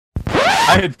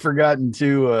I had forgotten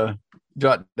to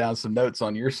jot down some notes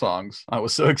on your songs. I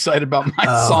was so excited about my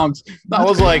songs. I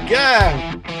was like,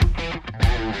 yeah.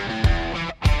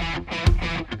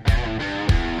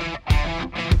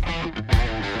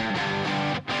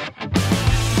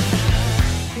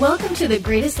 Welcome to the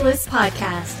Greatest Lists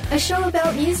podcast, a show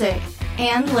about music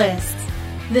and lists.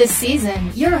 This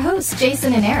season, your hosts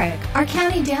Jason and Eric are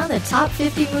counting down the top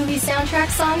 50 movie soundtrack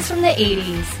songs from the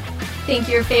 80s. Think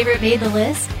your favorite made the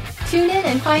list? Tune in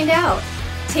and find out.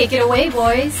 Take it away,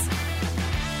 boys.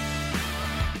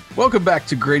 Welcome back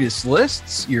to Greatest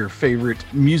Lists, your favorite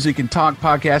music and talk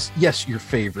podcast. Yes, your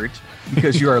favorite,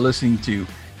 because you are listening to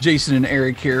Jason and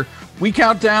Eric here. We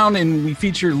count down and we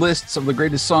feature lists of the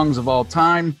greatest songs of all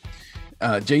time.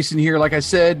 Jason here, like I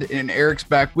said, and Eric's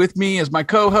back with me as my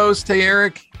co-host. Hey,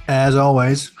 Eric. As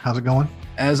always. How's it going?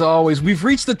 As always. We've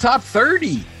reached the top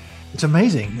 30. It's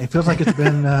amazing. It feels like it's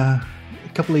been a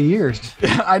couple of years.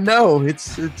 I know.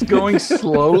 It's going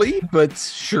slowly, but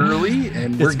surely,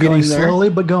 and we're getting there. Slowly,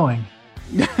 but going.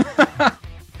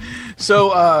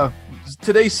 So,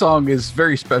 today's song is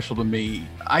very special to me.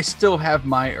 I still have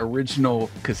my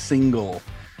original single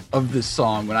of this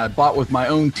song when I bought with my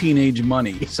own teenage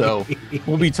money. So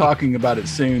we'll be talking about it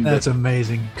soon. That's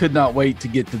amazing. Could not wait to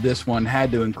get to this one.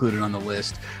 Had to include it on the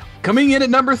list. Coming in at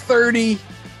number 30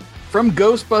 from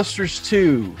Ghostbusters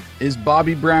 2 is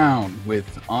Bobby Brown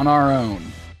with On Our Own.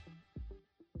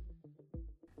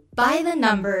 By the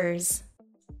numbers.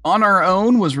 On Our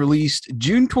Own was released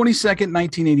June 22nd,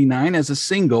 1989 as a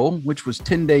single, which was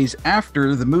 10 days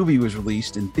after the movie was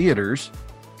released in theaters.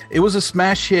 It was a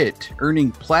smash hit,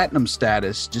 earning platinum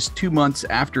status just 2 months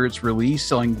after its release,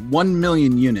 selling 1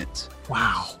 million units.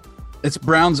 Wow. It's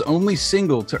Brown's only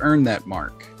single to earn that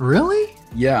mark. Really?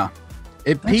 Yeah.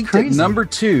 It peaked at number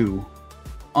 2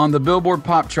 on the Billboard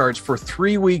pop charts for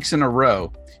 3 weeks in a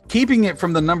row. Keeping it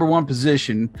from the number 1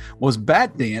 position was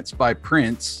Bat Dance by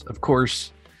Prince, of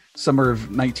course, summer of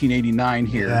 1989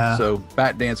 here. Yeah. So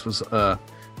Bat Dance was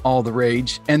all the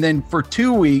rage. And then for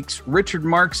 2 weeks, Richard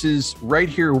Marx's Right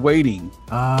Here Waiting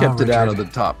kept it out of the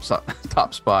top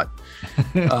spot.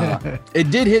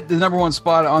 It did hit the number 1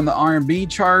 spot on the R&B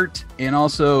chart and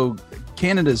also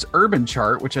Canada's urban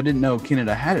chart, which I didn't know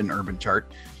Canada had an urban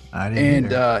chart. I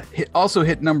didn't either. Also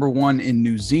hit number 1 in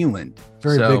New Zealand.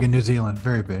 Very big in New Zealand.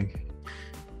 Very big.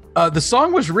 The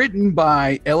song was written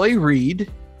by L.A.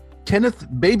 Reid, Kenneth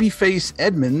Babyface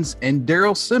Edmonds, and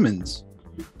Daryl Simmons,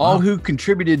 all who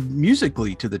contributed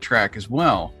musically to the track as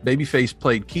well. Babyface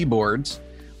played keyboards,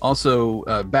 also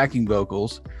backing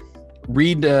vocals.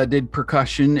 Reid did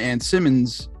percussion, and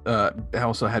Simmons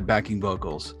also had backing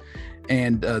vocals.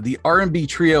 And the R&B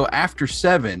trio After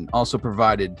 7 also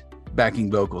provided backing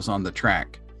vocals on the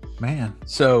track. Man.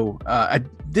 So I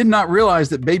did not realize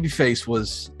that Babyface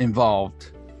was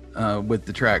involved with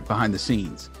the track behind the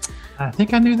scenes. I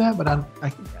think I knew that, but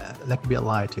that could be a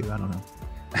lie too. I don't know.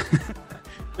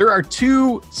 There are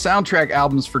 2 soundtrack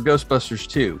albums for Ghostbusters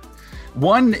 2.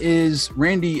 One is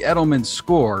Randy Edelman's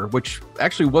score, which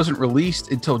actually wasn't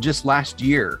released until just last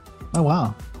year. Oh,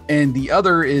 wow. And the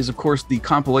other is, of course, the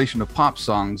compilation of pop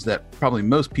songs that probably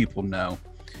most people know.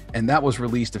 And that was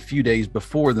released a few days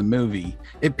before the movie.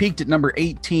 It peaked at number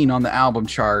 18 on the album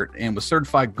chart and was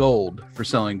certified gold for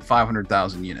selling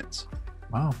 500,000 units.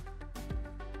 Wow.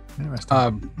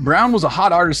 Interesting. Brown was a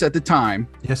hot artist at the time.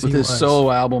 Yes, with his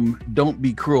solo album, Don't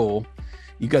Be Cruel.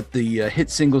 You got the hit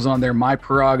singles on there, My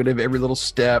Prerogative, Every Little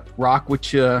Step, Rock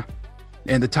With Ya,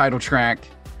 and the title track.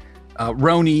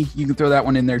 Roni, you can throw that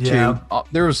one in there too.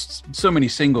 There was so many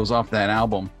singles off that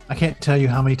album. I can't tell you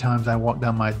how many times I walked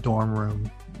down my dorm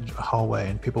room hallway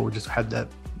and people would just had that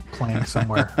playing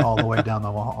somewhere all the way down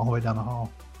the wall, all the way down the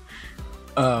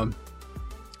hall.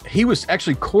 He was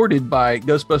actually courted by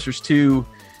Ghostbusters 2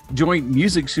 joint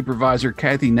music supervisor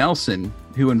Kathy Nelson,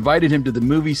 who invited him to the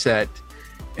movie set,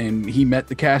 and he met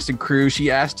the cast and crew. She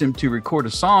asked him to record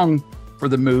a song for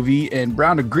the movie, and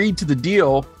Brown agreed to the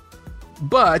deal,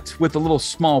 but with a little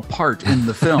small part in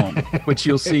the film, which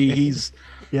you'll see he's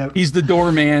the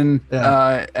doorman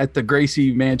at the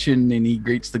Gracie Mansion, and he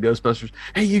greets the Ghostbusters.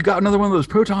 Hey, you got another one of those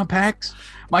proton packs?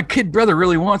 My kid brother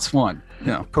really wants one.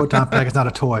 No. Proton pack is not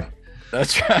a toy.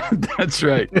 That's right. That's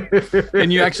right.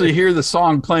 And you actually hear the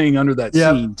song playing under that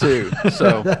scene too.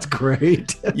 So that's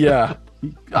great. Yeah.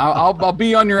 I'll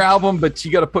be on your album, but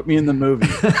you got to put me in the movie.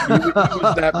 He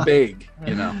was that big,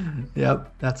 you know?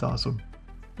 Yep. That's awesome.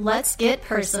 Let's get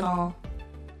personal.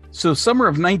 So summer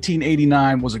of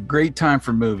 1989 was a great time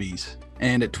for movies.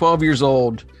 And at 12 years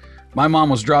old, my mom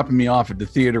was dropping me off at the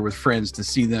theater with friends to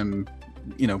see them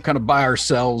kind of by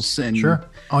ourselves and sure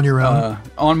on your own.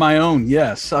 On my own,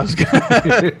 yes. I was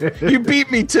you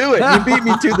beat me to it. You beat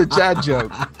me to the Chad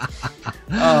joke.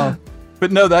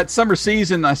 But no, that summer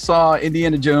season, I saw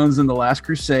Indiana Jones and the Last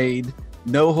Crusade,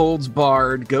 No Holds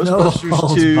Barred,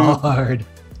 Ghostbusters 2,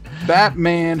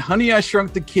 Batman, Honey, I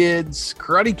Shrunk the Kids,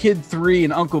 Karate Kid 3,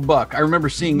 and Uncle Buck. I remember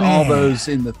seeing all those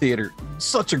in the theater.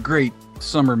 Such a great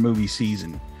summer movie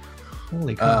season.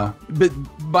 Holy cow. But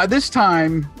by this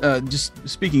time, just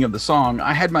speaking of the song,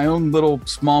 I had my own little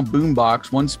small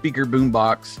boombox, one speaker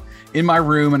boombox in my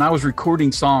room, and I was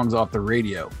recording songs off the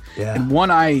radio. Yeah. And one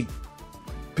I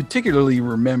particularly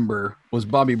remember was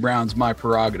Bobby Brown's My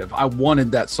Prerogative. I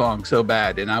wanted that song so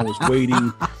bad, and I was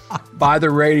waiting by the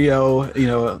radio,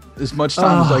 as much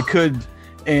time as I could.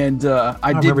 And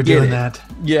I did remember get doing it. that.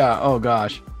 Yeah. Oh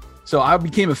gosh. So I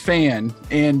became a fan,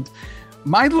 and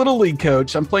my Little League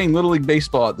coach, I'm playing Little League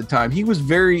baseball at the time. He was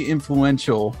very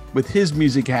influential with his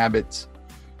music habits.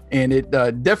 And it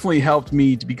definitely helped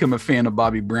me to become a fan of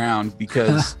Bobby Brown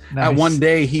because Nice. at one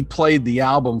day he played the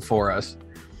album for us.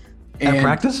 At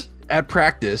practice? At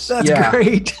practice. That's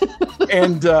great.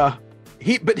 And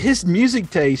but his music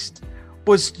taste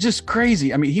was just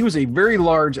crazy. I mean, he was a very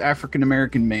large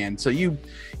African-American man. So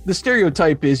the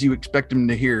stereotype is you expect him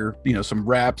to hear, some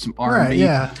rap, some R&B. Right,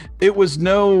 yeah. It was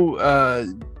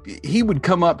he would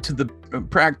come up to the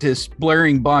practice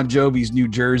blaring Bon Jovi's New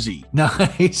Jersey.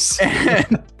 Nice.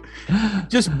 And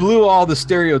just blew all the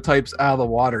stereotypes out of the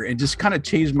water and just kind of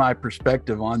changed my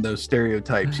perspective on those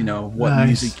stereotypes, what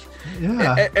Nice. music.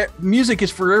 Yeah. Music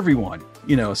is for everyone,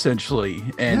 essentially.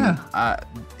 And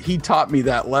he taught me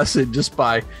that lesson just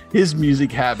by his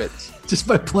music habits. Just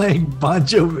by playing Bon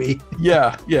Jovi.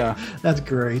 Yeah. That's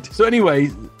great. So anyway,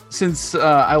 since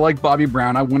I like Bobby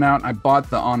Brown, I went out and I bought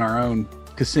the On Our Own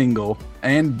single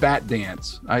and Bat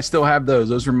Dance. I still have those.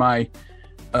 Those are my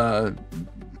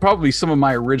probably some of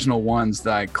my original ones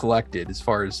that I collected as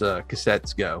far as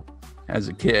cassettes go as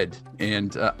a kid,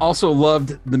 and also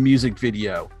loved the music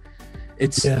video.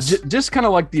 It's just kind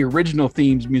of like the original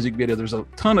themes music video. There's a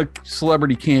ton of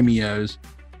celebrity cameos,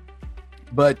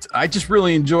 but I just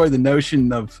really enjoy the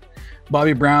notion of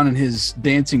Bobby Brown and his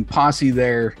dancing posse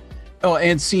there. Oh,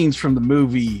 and scenes from the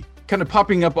movie kind of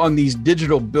popping up on these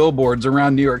digital billboards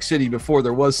around New York City before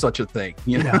there was such a thing,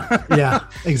 Yeah,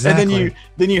 exactly. And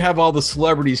then you have all the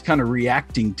celebrities kind of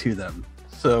reacting to them.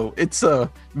 So it's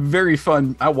very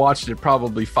fun. I watched it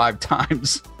probably 5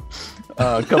 times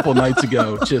a couple nights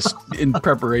ago, just in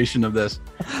preparation of this,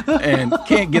 and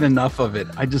can't get enough of it.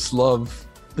 I just love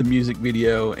the music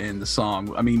video and the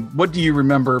song. I mean, what do you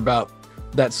remember about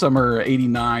that summer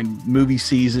 '89 movie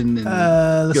season and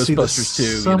Ghostbusters 2?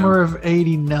 Summer of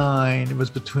 '89. It was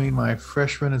between my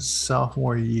freshman and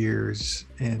sophomore years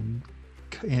in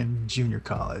junior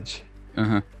college.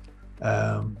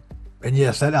 And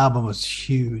yes, that album was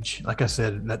huge. Like I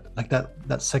said,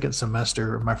 that second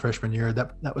semester of my freshman year,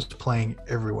 that was playing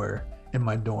everywhere in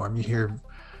my dorm. You hear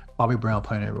Bobby Brown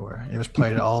playing everywhere. It was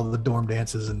played at all the dorm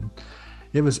dances, and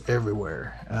it was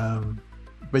everywhere.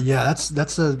 But yeah,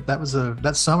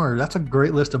 that summer. That's a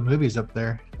great list of movies up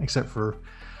there. Except for,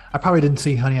 I probably didn't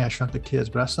see Honey, I Shrunk the Kids,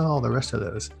 but I saw all the rest of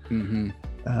those.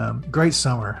 Great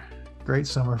summer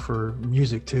for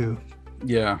music too.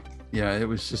 Yeah. It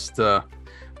was just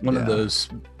one of those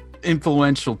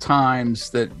influential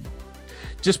times that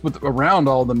just with around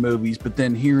all the movies, but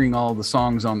then hearing all the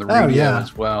songs on the radio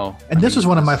as well. And this was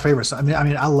one of my favorites. I mean,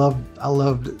 I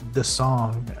loved this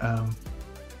song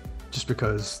just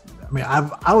because. I mean,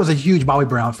 I was a huge Bobby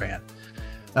Brown fan,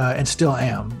 and still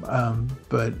am.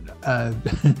 But I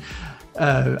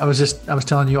was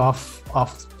telling you off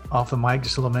the mic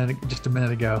just a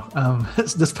minute ago.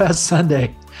 This past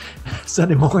Sunday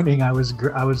morning, I was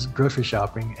grocery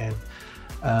shopping, and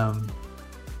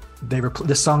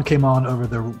this song came on over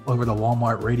the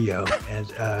Walmart radio,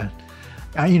 and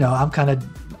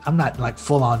I'm not like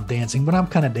full on dancing, but I'm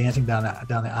kind of dancing down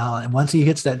the aisle. And once he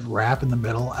hits that rap in the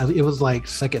middle, it was like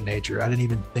second nature. I didn't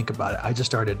even think about it. I just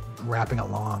started rapping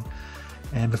along.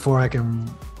 And before I can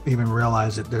even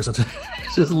realize it, there's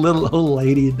this little old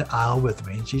lady in the aisle with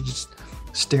me. And she's just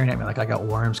staring at me like I got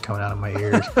worms coming out of my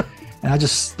ears. And I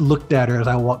just looked at her as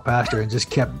I walked past her and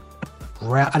just kept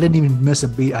I didn't even miss a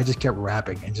beat. I just kept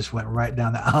rapping and just went right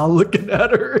down the aisle looking at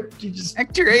her. She just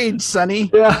act your age, Sonny.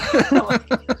 Yeah.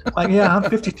 Yeah, I'm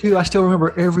 52. I still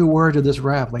remember every word of this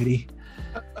rap, lady.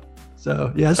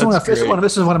 So yeah, this is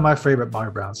one of my favorite Bobby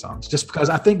Brown songs. Just because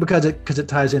it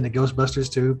ties into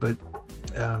Ghostbusters too. But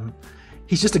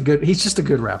he's just a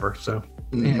good rapper. So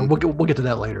we'll get to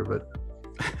that later. But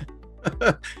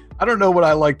I don't know what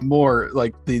I like more,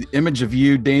 like the image of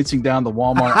you dancing down the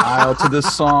Walmart aisle to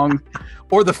this song,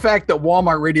 or the fact that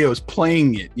Walmart radio is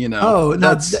playing it. You know. Oh,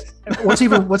 that's what's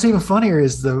even funnier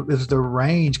is the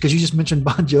range, because you just mentioned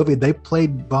Bon Jovi. They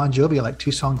played Bon Jovi like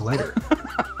 2 songs later.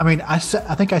 I mean, I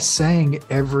think I sang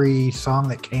every song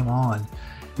that came on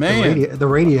the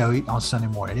radio on Sunday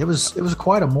morning. It was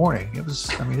quite a morning. It was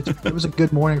a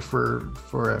good morning for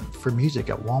music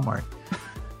at Walmart.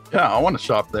 Yeah, I want to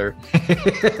shop there.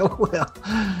 Well,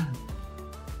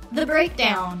 The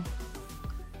breakdown.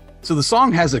 So the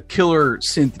song has a killer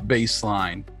synth bass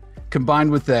line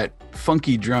combined with that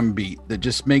funky drum beat that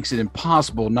just makes it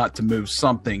impossible not to move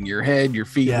something, your head, your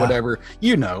feet, whatever.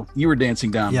 You know, you were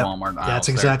dancing down Walmart aisles. That's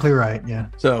exactly right. Yeah.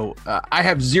 So I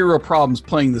have zero problems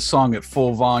playing the song at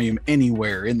full volume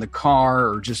anywhere, in the car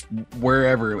or just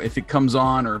wherever. If it comes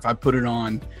on or if I put it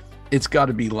on, it's got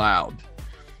to be loud.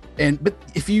 But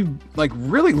if you like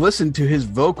really listen to his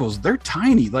vocals, they're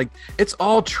tiny. Like, it's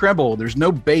all treble. There's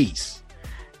no bass.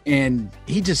 And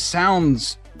he just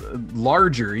sounds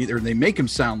larger. Either they make him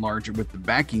sound larger with the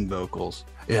backing vocals.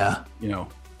 Yeah. You know,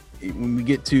 when we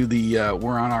get to the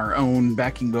we're on our own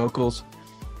backing vocals,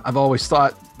 I've always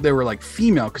thought they were like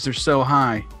female because they're so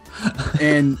high.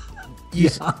 And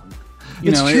It's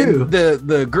true.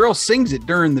 The girl sings it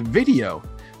during the video.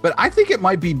 But I think it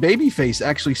might be Babyface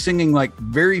actually singing like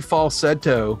very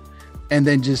falsetto and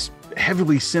then just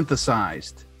heavily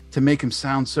synthesized to make him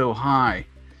sound so high.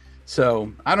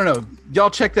 So I don't know.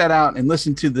 Y'all check that out and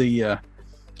listen to the. I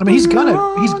mean, he's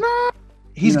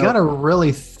got a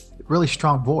really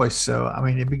strong voice. So I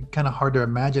mean, it'd be kind of hard to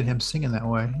imagine him singing that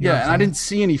way. Yeah, and I didn't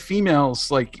see any females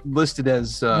like listed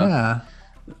as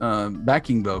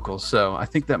backing vocals, so I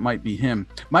think that might be him.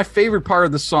 My favorite part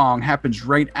of the song happens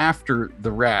right after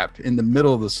the rap, in the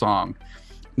middle of the song,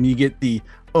 and you get the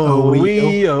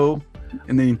oh,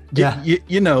 and then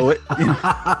you know it.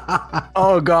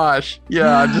 Oh gosh,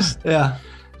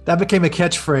 that became a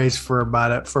catchphrase for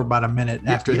about a minute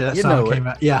after that song came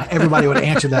out. Yeah, everybody would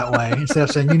answer that way instead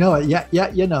of saying you know it.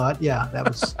 You know it. Yeah,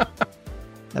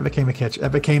 that became a catch.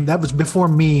 That was before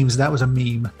memes. That was a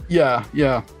meme. Yeah.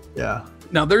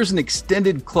 Now, there's an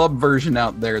extended club version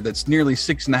out there that's nearly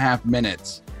 6.5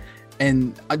 minutes.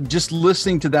 And just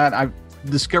listening to that, I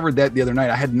discovered that the other night.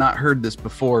 I had not heard this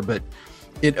before, but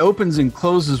it opens and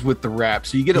closes with the rap.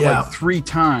 So you get it like 3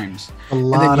 times. A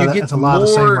lot of the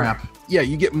same rap. Yeah,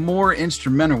 you get more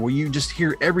instrumental where you just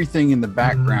hear everything in the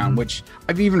background, which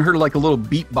I've even heard like a little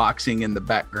beatboxing in the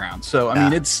background. So, I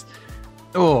mean, it's...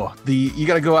 you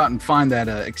got to go out and find that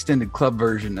extended club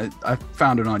version. I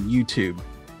found it on YouTube.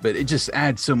 But it just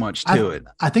adds so much to it.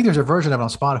 I think there's a version of it on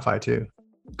Spotify too.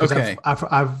 Okay.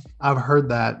 I've heard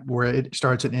that where it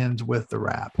starts and ends with the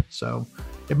rap. So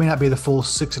it may not be the full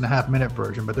 6.5 minute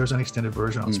version, but there's an extended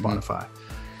version on Spotify.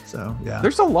 So yeah.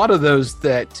 There's a lot of those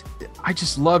that I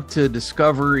just love to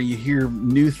discover. You hear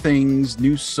new things,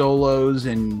 new solos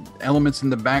and elements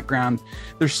in the background.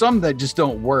 There's some that just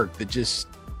don't work, that just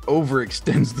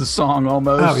overextends the song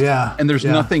almost. Oh yeah. And there's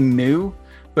nothing new,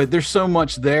 but there's so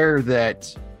much there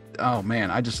that, oh man,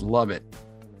 I just love it.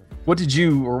 What's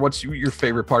your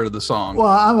favorite part of the song?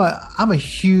 Well, I'm a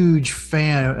huge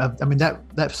fan of, I mean,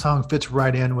 that song fits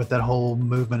right in with that whole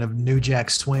movement of New Jack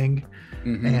Swing.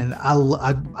 And I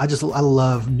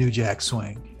love New Jack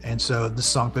Swing. And so this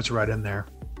song fits right in there.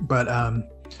 But,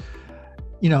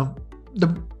 you know,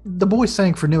 the boy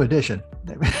sang for New Edition.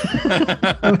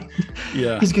 I mean,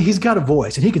 he's got a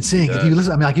voice and he can sing. If you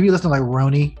listen, if you listen to like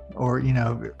Ronnie or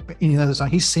any other song,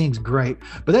 he sings great.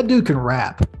 But that dude can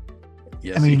rap.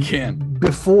 Yes, he can.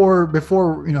 Before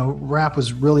rap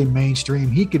was really mainstream,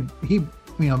 he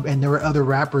and there were other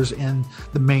rappers in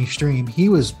the mainstream. He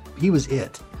was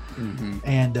it.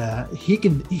 And he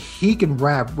can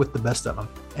rap with the best of them.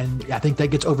 And I think that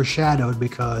gets overshadowed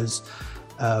because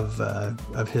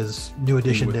of his New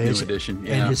Edition days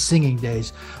and his singing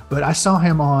days. But I saw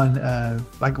him on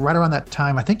like right around that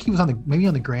time. I think he was maybe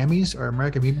on the Grammys or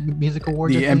American Music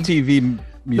Awards. The MTV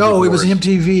Music Awards. It was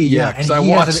MTV. Yeah, because I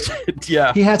watched it.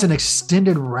 Yeah, he has an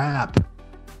extended rap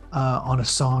on a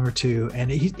song or two,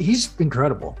 and he's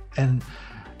incredible. And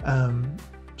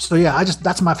so yeah,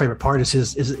 that's my favorite part is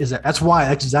that's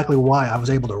exactly why I was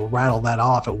able to rattle that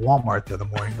off at Walmart the other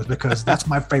morning, was because that's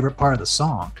my favorite part of the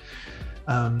song.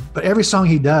 But every song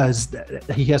he does,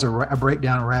 he has a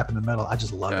breakdown rap in the middle. I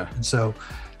just love it. And so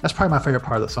that's probably my favorite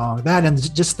part of the song. That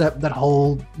and just that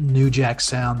whole New Jack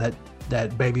sound, that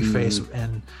Babyface,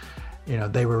 and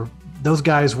those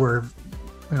guys were,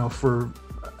 for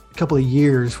a couple of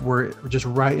years were just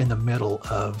right in the middle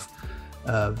of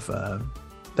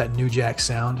that New Jack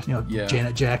sound.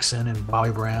 Janet Jackson and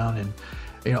Bobby Brown, and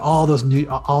all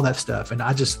that stuff. And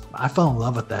I fell in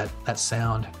love with that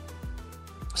sound.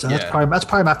 So that's probably my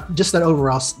that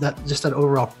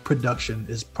overall production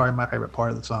is probably my favorite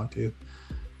part of the song too.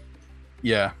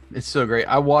 Yeah, it's so great.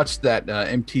 I watched that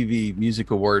MTV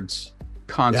Music Awards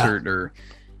concert or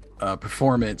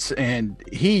performance, and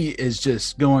he is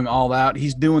just going all out.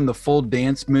 He's doing the full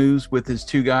dance moves with his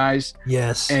two guys.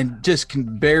 Yes. And just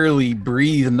can barely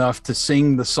breathe enough to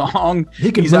sing the song.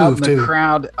 He's out in the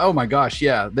crowd. Oh my gosh,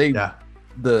 yeah.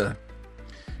 The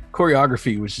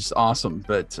choreography was just awesome,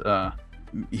 but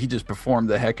he just performed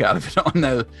the heck out of it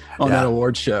on that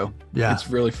award show. Yeah. It's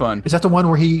really fun. Is that the one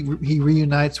where he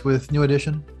reunites with New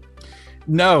Edition?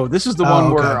 No, this is the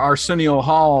one where Arsenio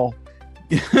Hall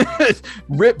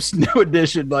rips New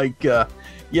Edition like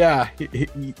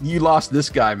you lost this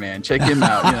guy, man, check him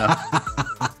out.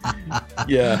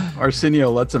 Arsenio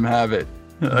lets him have it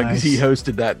because he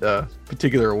hosted that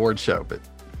particular award show. But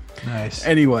nice.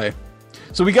 Anyway,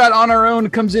 so we got On Our Own.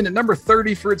 Comes in at number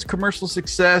 30 for its commercial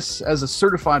success as a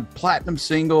certified platinum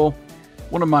single.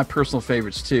 One of my personal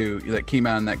favorites too, that came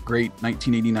out in that great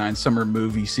 1989 summer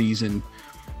movie season.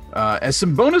 As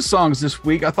some bonus songs this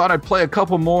week, I thought I'd play a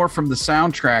couple more from the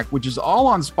soundtrack, which is all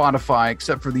on Spotify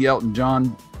except for the Elton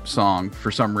John song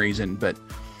for some reason. But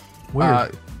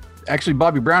actually,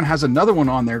 Bobby Brown has another one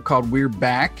on there called We're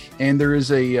Back, and there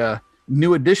is a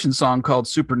New Edition song called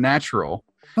Supernatural.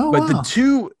 But the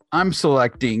two I'm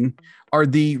selecting are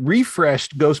the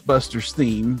refreshed Ghostbusters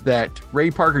theme that Ray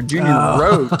Parker Jr.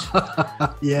 wrote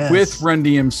with Run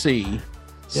DMC.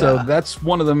 So that's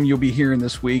one of them you'll be hearing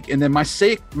this week. And then my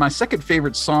second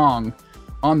favorite song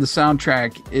on the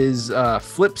soundtrack is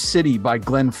Flip City by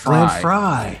Glenn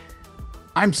Frey.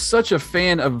 I'm such a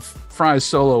fan of Frey's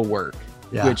solo work,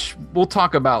 which we'll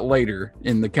talk about later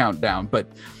in the countdown. But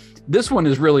this one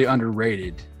is really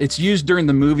underrated. It's used during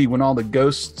the movie when all the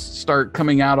ghosts start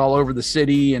coming out all over the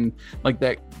city and like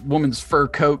that woman's fur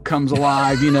coat comes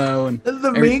alive, and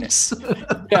the minks.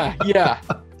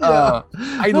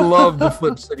 I love the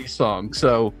Flip City song.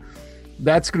 So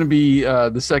that's going to be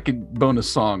the second bonus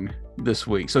song this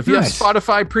week. So if you have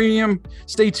Spotify Premium,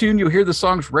 stay tuned. You'll hear the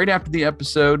songs right after the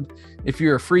episode. If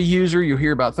you're a free user, you'll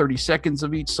hear about 30 seconds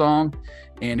of each song.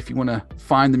 And if you want to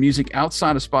find the music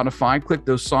outside of Spotify, click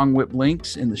those Song Whip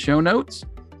links in the show notes.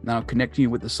 Now connecting you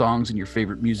with the songs in your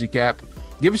favorite music app.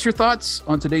 Give us your thoughts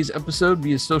on today's episode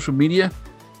via social media.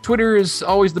 Twitter is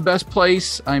always the best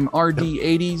place. I'm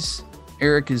RD80s.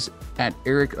 Eric is at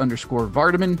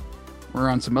Eric_Vardaman. We're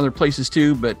on some other places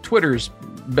too, but Twitter's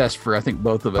best for, I think,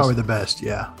 both of us. Probably the best,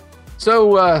 yeah.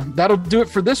 So that'll do it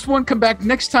for this one. Come back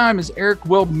next time as Eric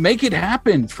will make it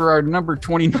happen for our number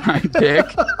 29 pick.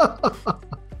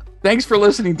 Thanks for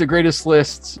listening to Greatest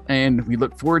Lists, and we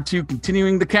look forward to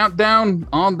continuing the countdown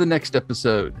on the next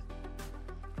episode.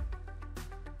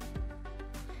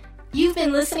 You've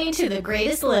been listening to The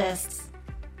Greatest Lists.